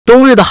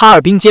冬日的哈尔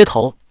滨街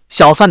头，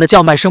小贩的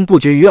叫卖声不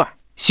绝于耳，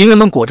行人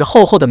们裹着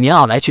厚厚的棉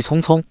袄来去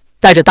匆匆。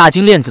戴着大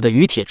金链子的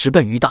于铁直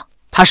奔鱼档，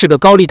他是个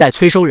高利贷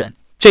催收人，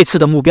这次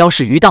的目标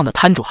是鱼档的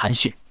摊主韩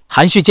旭。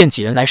韩旭见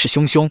几人来势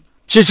汹汹，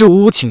支支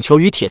吾吾请求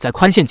于铁再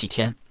宽限几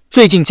天。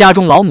最近家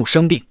中老母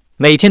生病，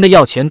每天的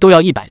药钱都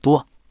要100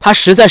多，他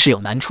实在是有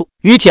难处。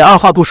于铁二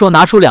话不说，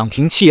拿出2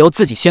瓶汽油，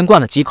自己先灌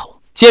了几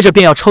口，接着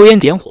便要抽烟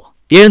点火。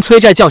别人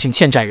催债教训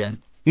欠债人，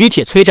于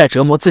铁催债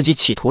折磨自己，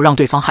企图让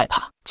对方害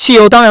怕。汽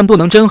油当然不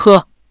能真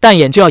喝，但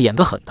演就要演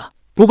个狠的。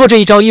不过这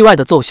一招意外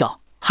的奏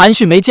效，韩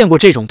旭没见过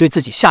这种对自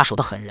己下手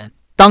的狠人，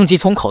当即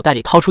从口袋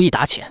里掏出1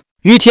沓钱。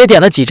于铁点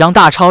了几张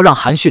大钞，让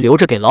韩旭留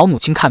着给老母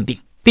亲看病，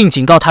并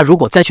警告他如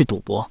果再去赌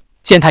博，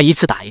见他一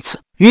次打一次。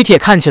于铁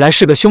看起来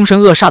是个凶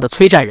神恶煞的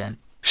催债人，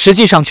实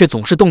际上却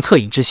总是动恻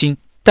隐之心，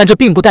但这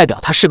并不代表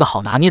他是个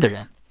好拿捏的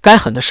人，该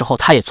狠的时候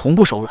他也从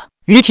不手软。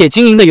于铁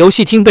经营的游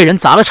戏厅被人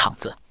砸了场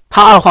子，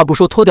他二话不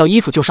说脱掉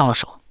衣服就上了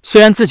手，虽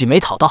然自己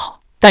没讨到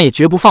好，但也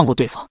绝不放过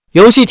对方。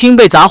游戏厅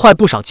被砸坏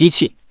不少机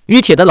器，于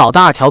铁的老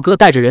大二条哥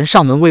带着人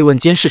上门慰问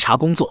兼视察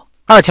工作。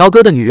二条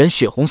哥的女人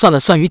血红算了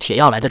算于铁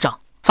要来的账，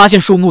发现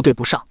数目对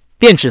不上，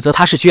便指责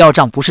他是去要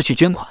账不是去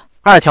捐款。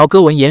二条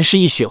哥闻言示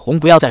意血红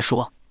不要再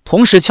说，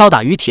同时敲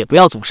打于铁不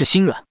要总是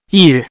心软。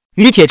翌日，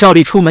于铁照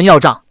例出门要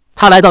账，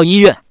他来到医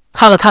院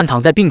看了看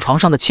躺在病床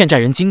上的欠债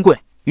人金贵，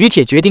于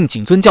铁决定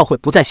谨遵教诲，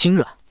不再心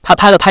软。他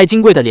拍了拍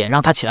金贵的脸，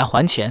让他起来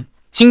还钱。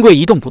金贵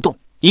一动不动。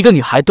一个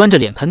女孩端着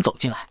脸盆走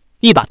进来，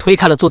一把推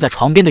开了坐在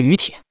床边的于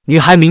铁。女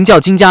孩名叫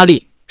金佳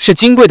丽，是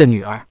金贵的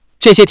女儿，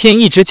这些天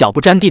一直脚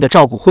不沾地的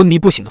照顾昏迷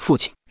不醒的父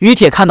亲。于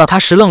铁看到她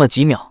时愣了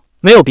几秒，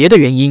没有别的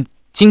原因，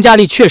金佳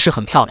丽确实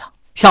很漂亮，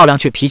漂亮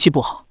却脾气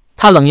不好。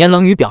他冷言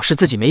冷语表示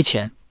自己没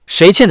钱，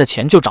谁欠的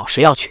钱就找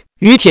谁要去。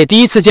于铁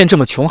第一次见这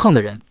么穷横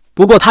的人，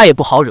不过他也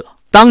不好惹，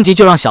当即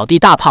就让小弟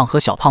大胖和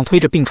小胖推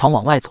着病床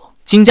往外走。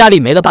金佳丽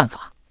没了办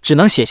法，只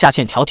能写下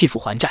欠条替父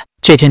还债。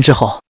这天之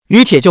后，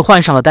于铁就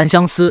患上了单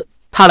相思。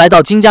他来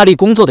到金佳丽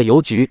工作的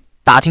邮局，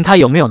打听她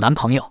有没有男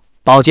朋友。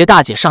保洁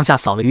大姐上下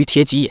扫了于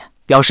铁几眼，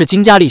表示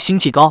金佳丽心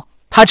气高，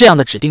她这样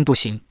的指定不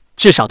行，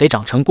至少得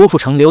长成郭富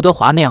城、刘德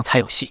华那样才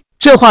有戏。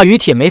这话于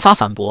铁没法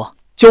反驳，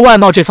就外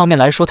貌这方面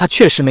来说，他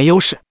确实没优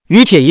势。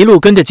于铁一路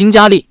跟着金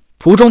佳丽，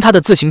途中他的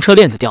自行车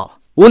链子掉了，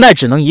无奈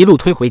只能一路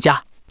推回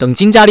家。等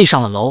金佳丽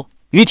上了楼，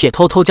于铁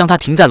偷偷将她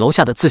停在楼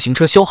下的自行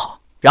车修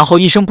好，然后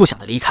一声不响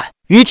的离开。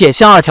于铁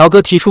向二条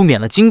哥提出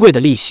免了金贵的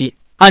利息，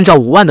按照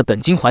5万的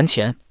本金还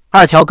钱。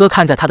二条哥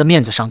看在他的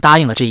面子上答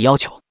应了这一要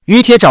求。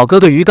于铁找哥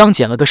哥于刚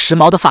剪了个时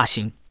髦的发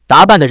型，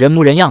打扮的人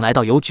模人样来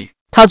到邮局。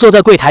他坐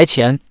在柜台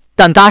前，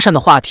但搭讪的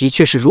话题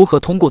却是如何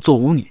通过做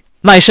舞女、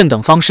卖肾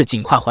等方式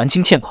尽快还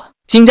清欠款。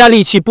金佳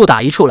丽气不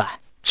打一处来，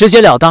直截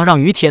了当让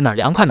于铁哪儿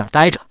凉快哪儿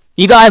待着。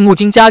一个爱慕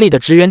金佳丽的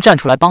职员站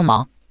出来帮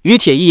忙，于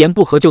铁一言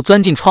不合就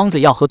钻进窗子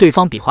要和对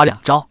方比划2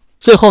招，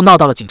最后闹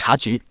到了警察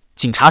局。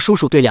警察叔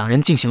叔对2人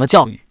进行了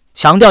教育，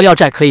强调要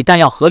债可以，但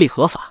要合理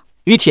合法。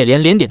于铁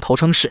连连点头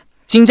称是。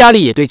金佳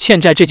丽也对欠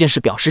债这件事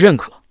表示认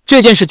可，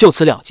这件事就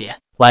此了结。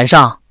晚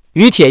上，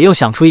于铁又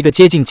想出一个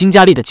接近金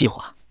佳丽的计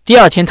划，第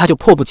2天他就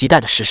迫不及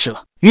待地实施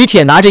了。于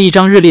铁拿着一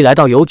张日历来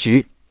到邮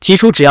局，提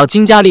出只要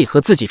金佳丽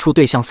和自己处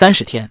对象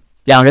30天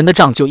，2人的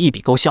账就一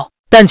笔勾销，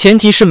但前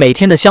提是每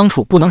天的相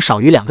处不能少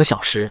于2个小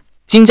时。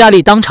金佳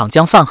丽当场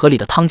将饭盒里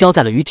的汤浇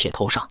在了于铁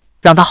头上，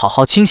让他好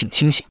好清醒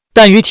清醒。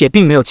但于铁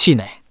并没有气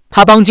馁，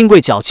他帮金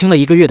贵缴清了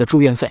1个月的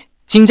住院费。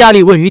金佳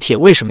丽问于铁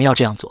为什么要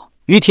这样做，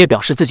于铁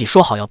表示自己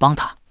说好要帮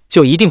他，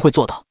就一定会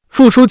做到。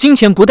付出金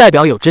钱不代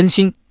表有真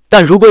心，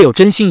但如果有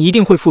真心，一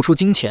定会付出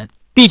金钱，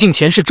毕竟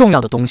钱是重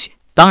要的东西。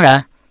当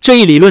然，这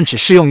一理论只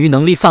适用于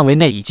能力范围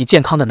内以及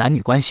健康的男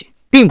女关系，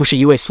并不是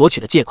一味索取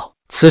的借口。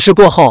此事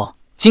过后，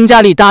金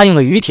佳丽答应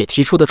了于铁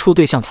提出的处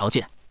对象条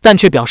件，但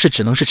却表示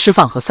只能是吃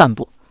饭和散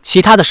步，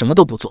其他的什么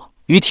都不做。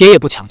于铁也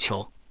不强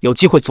求，有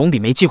机会总比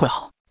没机会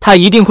好，他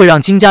一定会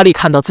让金佳丽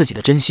看到自己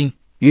的真心。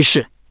于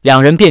是2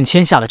人便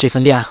签下了这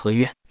份恋爱合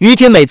约。于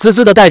铁美滋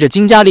滋地带着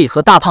金佳丽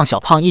和大胖小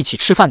胖一起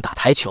吃饭打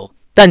台球，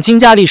但金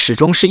佳丽始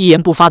终是一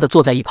言不发地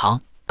坐在一旁，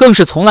更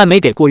是从来没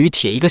给过于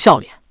铁一个笑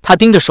脸。他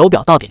盯着手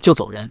表到点就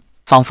走人，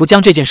仿佛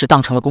将这件事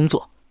当成了工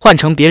作。换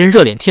成别人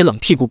热脸贴冷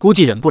屁股估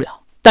计忍不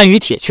了，但于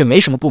铁却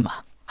没什么不满，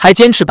还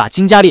坚持把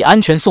金佳丽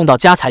安全送到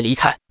家才离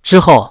开。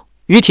之后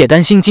于铁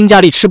担心金佳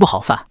丽吃不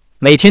好饭，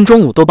每天中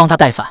午都帮她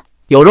带饭，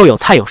有肉有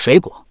菜有水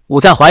果，捂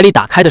在怀里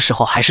打开的时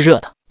候还是热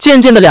的。渐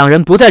渐的2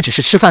人不再只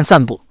是吃饭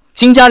散步，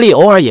金佳丽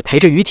偶尔也陪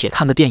着于铁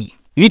看个电影。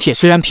于铁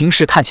虽然平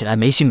时看起来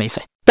没心没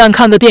肺，但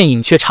看的电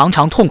影却常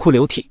常痛哭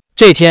流涕。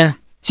这天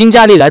金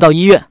佳丽来到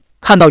医院，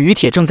看到于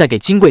铁正在给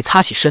金贵擦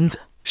洗身子，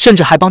甚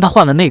至还帮他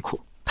换了内裤，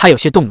他有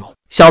些动容。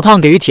小胖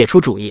给于铁出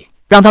主意，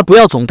让他不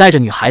要总带着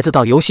女孩子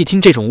到游戏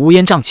厅这种乌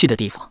烟瘴气的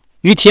地方。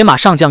于铁马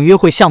上将约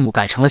会项目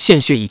改成了献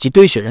血以及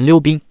堆雪人溜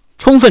冰，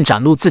充分展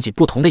露自己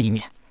不同的一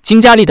面。金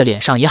佳丽的脸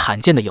上也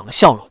罕见的有了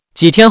笑容。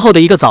几天后的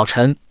一个早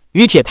晨，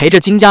于铁陪着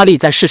金佳丽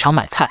在市场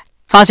买菜，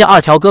发现2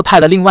条哥派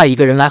了另外一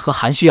个人来和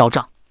韩旭要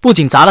账，不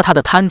仅砸了他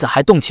的摊子，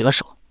还动起了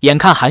手。眼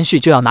看韩旭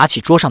就要拿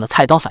起桌上的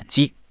菜刀反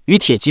击，于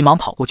铁急忙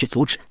跑过去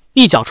阻止，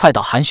一脚踹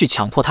倒韩旭，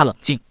强迫他冷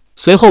静。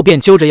随后便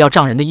揪着要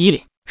丈人的衣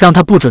领，让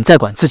他不准再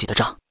管自己的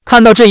账。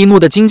看到这一幕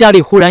的金佳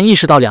丽忽然意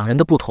识到两人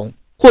的不同，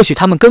或许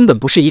他们根本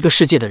不是一个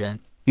世界的人，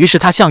于是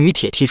他向于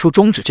铁提出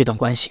终止这段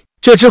关系。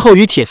这之后，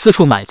于铁四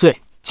处买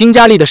醉，金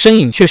佳丽的身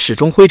影却始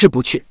终挥之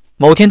不去。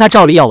某天，他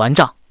照例要完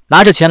账，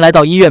拿着钱来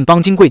到医院帮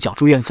金贵缴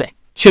住院费，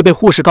却被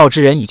护士告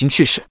知人已经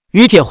去世。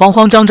于铁慌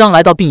慌张张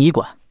来到殡仪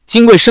馆，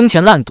金贵生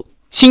前烂赌，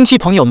亲戚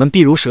朋友们避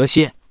如蛇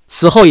蝎，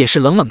死后也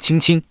是冷冷清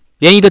清，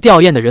连一个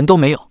吊唁的人都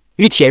没有。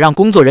于铁让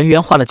工作人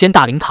员换了间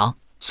大灵堂，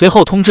随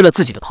后通知了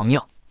自己的朋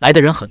友，来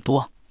的人很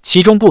多，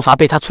其中不乏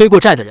被他催过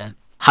债的人。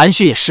韩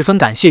旭也十分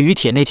感谢于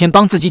铁那天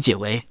帮自己解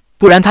围，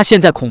不然他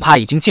现在恐怕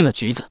已经进了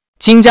局子。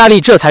金佳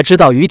丽这才知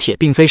道于铁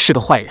并非是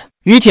个坏人。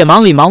于铁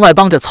忙里忙外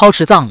帮着操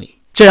持葬礼，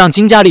这让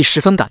金佳丽十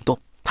分感动。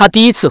她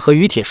第一次和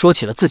于铁说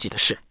起了自己的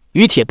事，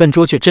于铁笨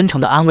拙却真诚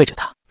地安慰着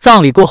她。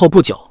葬礼过后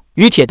不久，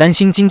于铁担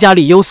心金佳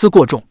丽忧思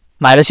过重，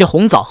买了些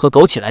红枣和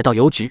枸杞来到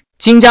邮局。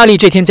金佳丽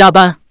这天加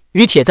班，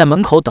于铁在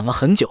门口等了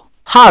很久。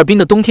哈尔滨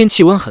的冬天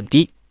气温很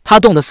低，他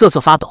冻得瑟瑟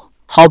发抖，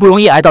好不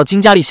容易挨到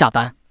金佳丽下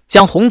班，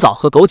将红枣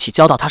和枸杞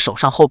交到他手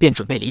上后便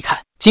准备离开。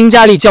金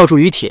佳丽叫住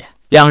于铁，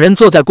两人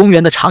坐在公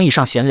园的长椅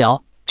上闲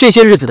聊。这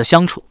些日子的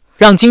相处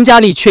让金佳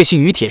丽确信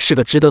于铁是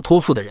个值得托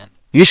付的人，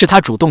于是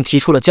她主动提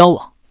出了交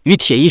往。于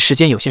铁一时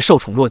间有些受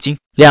宠若惊，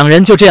两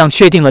人就这样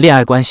确定了恋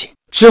爱关系。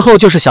之后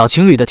就是小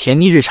情侣的甜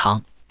蜜日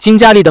常。金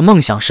佳丽的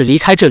梦想是离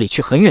开这里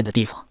去很远的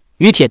地方，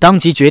于铁当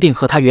即决定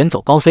和她远走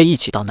高飞，一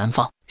起到南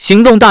方。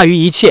行动大于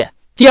一切，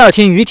第二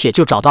天于铁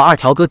就找到二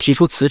条哥提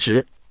出辞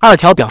职。二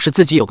条表示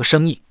自己有个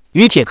生意，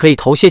于铁可以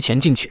投些钱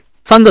进去，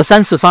翻个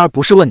3、4番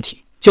不是问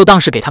题，就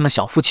当是给他们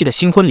小夫妻的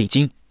新婚礼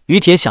金。于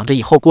铁想着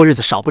以后过日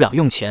子少不了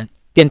用钱，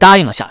便答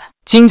应了下来。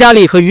金佳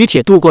丽和于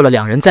铁度过了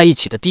两人在一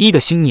起的第一个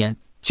新年，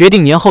决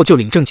定年后就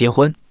领证结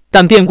婚。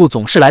但变故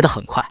总是来得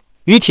很快，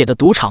于铁的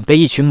赌场被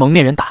一群蒙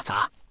面人打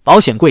砸，保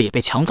险柜也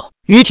被抢走。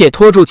于铁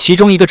拖住其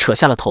中一个扯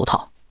下了头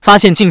套，发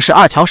现竟是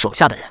二条手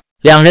下的人，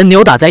两人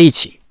扭打在一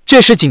起。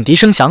这时警笛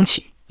声响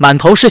起，满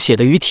头是血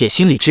的于铁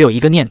心里只有一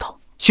个念头，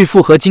去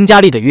复合金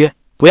佳丽的约，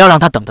不要让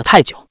她等得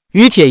太久。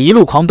于铁一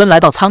路狂奔来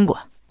到餐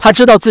馆，他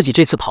知道自己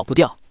这次跑不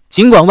掉，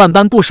尽管万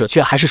般不舍，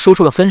却还是说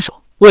出了分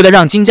手。为了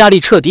让金佳丽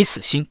彻底死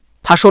心，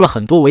他说了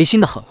很多违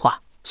心的狠话，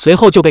随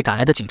后就被赶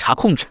来的警察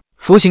控制。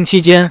服刑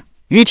期间，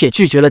于铁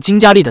拒绝了金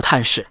佳丽的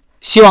探视，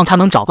希望她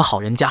能找个好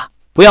人家，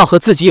不要和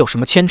自己有什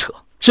么牵扯。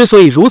之所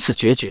以如此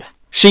决绝，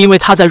是因为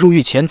他在入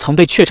狱前曾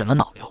被确诊了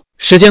脑瘤。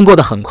时间过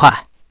得很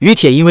快，于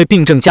铁因为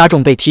病症加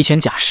重被提前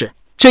假释。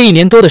这1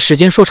年多的时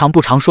间说长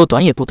不长，说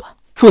短也不短。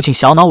父亲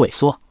小脑萎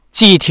缩，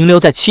记忆停留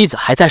在妻子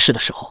还在世的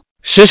时候，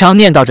时常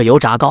念叨着油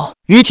炸糕。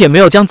于铁没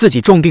有将自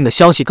己重病的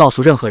消息告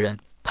诉任何人，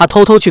他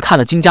偷偷去看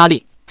了金佳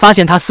丽，发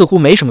现她似乎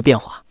没什么变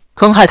化。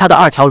坑害他的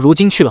二条如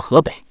今去了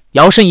河北，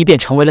摇身一变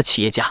成为了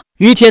企业家。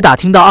于铁打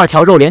听到二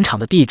条肉联厂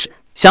的地址，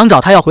想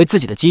找他要回自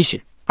己的积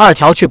蓄，二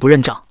条却不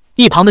认账。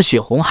一旁的雪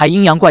红还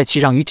阴阳怪气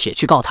让于铁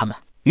去告他们。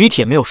于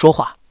铁没有说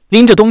话，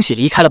拎着东西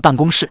离开了办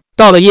公室。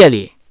到了夜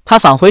里，他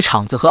返回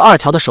厂子和二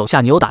条的手下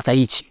扭打在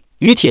一起。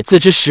于铁自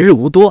知时日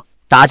无多，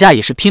打架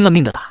也是拼了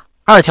命的打。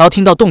二条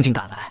听到动静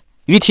赶来，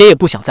于铁也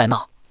不想再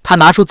闹，他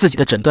拿出自己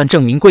的诊断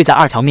证明，跪在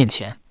二条面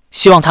前，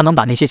希望他能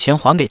把那些钱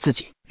还给自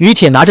己。于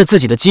铁拿着自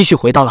己的积蓄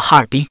回到了哈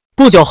尔滨。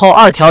不久后，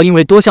二条因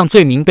为多项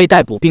罪名被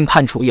逮捕，并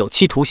判处有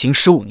期徒刑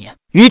15年。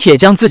于铁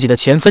将自己的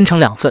钱分成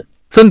2份，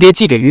分别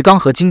寄给于刚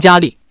和金佳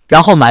丽，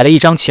然后买了一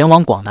张前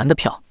往广南的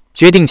票，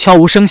决定悄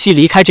无声息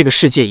离开这个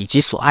世界以及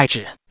所爱之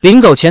人。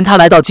临走前，他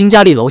来到金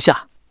佳丽楼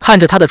下，看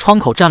着她的窗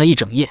口站了一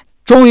整夜，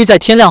终于在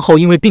天亮后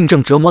因为病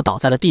症折磨倒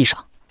在了地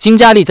上。金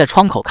佳丽在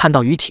窗口看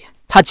到于铁，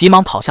她急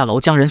忙跑下楼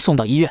将人送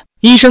到医院。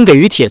医生给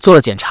于铁做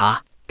了检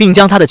查，并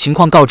将他的情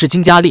况告知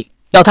金佳丽，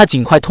要他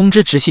尽快通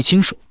知直系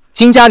亲属。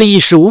金佳丽一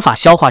时无法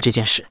消化这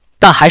件事，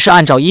但还是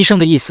按照医生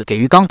的意思给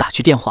于刚打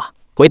去电话。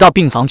回到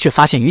病房却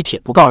发现于铁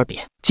不告而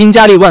别，金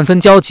佳丽万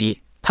分焦急，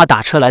她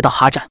打车来到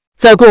哈站，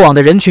在过往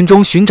的人群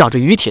中寻找着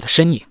于铁的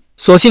身影。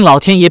所幸老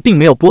天爷并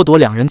没有剥夺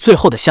两人最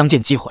后的相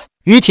见机会。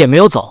于铁没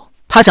有走，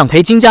他想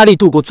陪金佳丽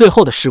度过最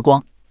后的时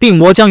光。病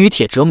魔将于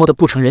铁折磨得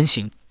不成人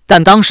形，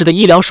但当时的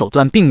医疗手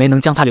段并没能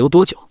将他留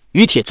多久。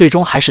于铁最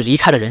终还是离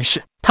开了人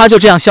世，他就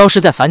这样消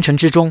失在凡尘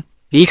之中，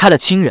离开了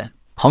亲人、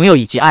朋友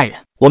以及爱人。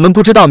我们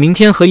不知道明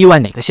天和意外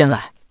哪个先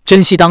来，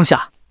珍惜当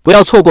下，不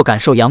要错过感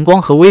受阳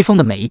光和微风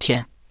的每一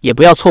天，也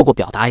不要错过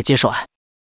表达爱、接受爱。